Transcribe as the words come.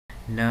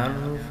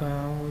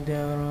نرفع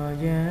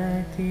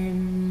درجات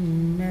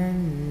من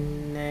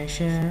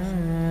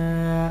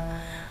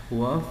نشاء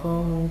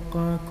وفوق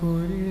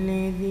كل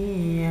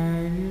ذي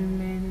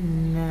علم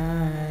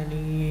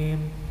عليم.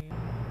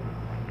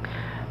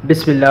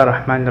 بسم الله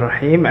الرحمن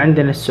الرحيم.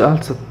 عندنا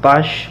السؤال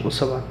 16 و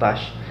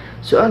 17.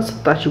 سؤال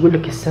 16 يقول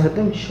لك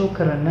استخدمت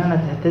شوكة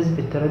رنانة تهتز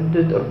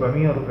بتردد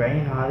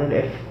 440 هذا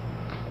الاف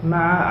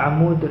مع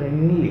عمود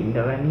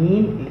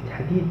رنين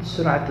لتحديد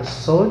سرعة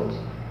الصوت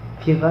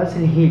في غاز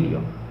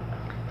الهيليوم،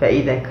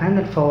 فإذا كان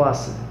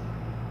الفواصل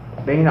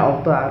بين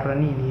أوضاع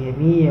الرنين هي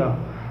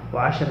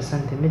 110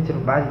 سنتيمتر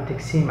بعد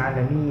التقسيم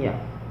على 100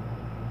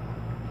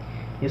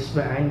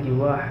 يصبح عندي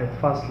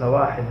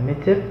 1.1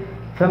 متر،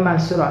 فما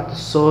سرعة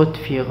الصوت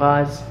في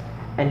غاز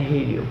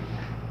الهيليوم؟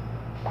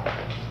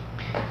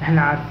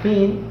 احنا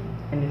عارفين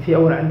ان في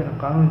اول عندنا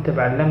قانون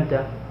تبع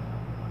اللمدة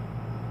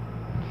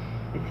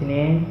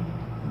 2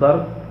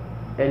 ضرب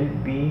ال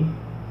بي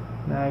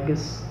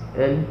ناقص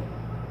ال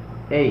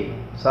اي،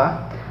 صح؟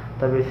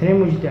 طيب الاثنين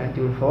موجودة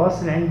عندي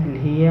والفواصل عندي اللي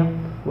هي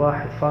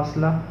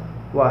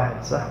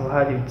 1.1، صح؟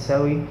 وهذه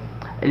بتساوي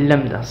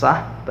اللمدة،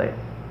 صح؟ طيب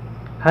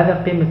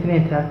هذا قيمة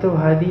 2 3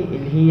 وهذه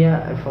اللي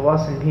هي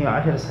الفواصل اللي هي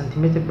 10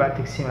 سنتيمتر بعد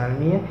تقسيم على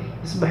 100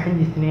 يصبح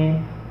عندي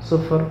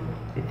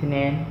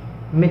 2.02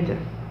 متر.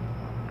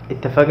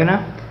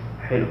 اتفقنا؟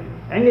 حلو.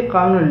 عندي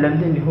قانون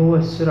اللمدة اللي هو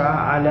السرعة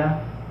على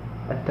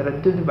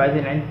التردد،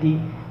 وبعدين عندي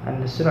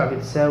أن السرعة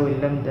بتساوي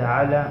اللمدة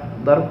على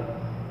ضرب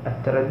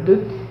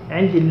التردد.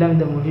 عندي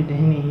اللمدة موجودة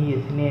هنا هي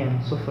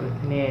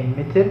 2.02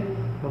 متر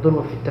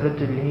مضروبة في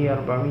التردد اللي هي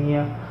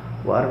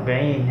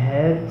 440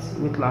 هرتز،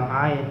 ويطلع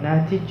معايا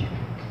الناتج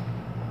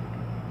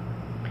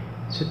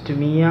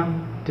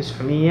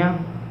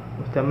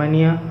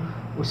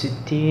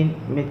 968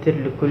 متر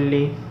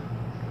لكل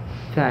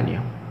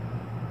ثانية.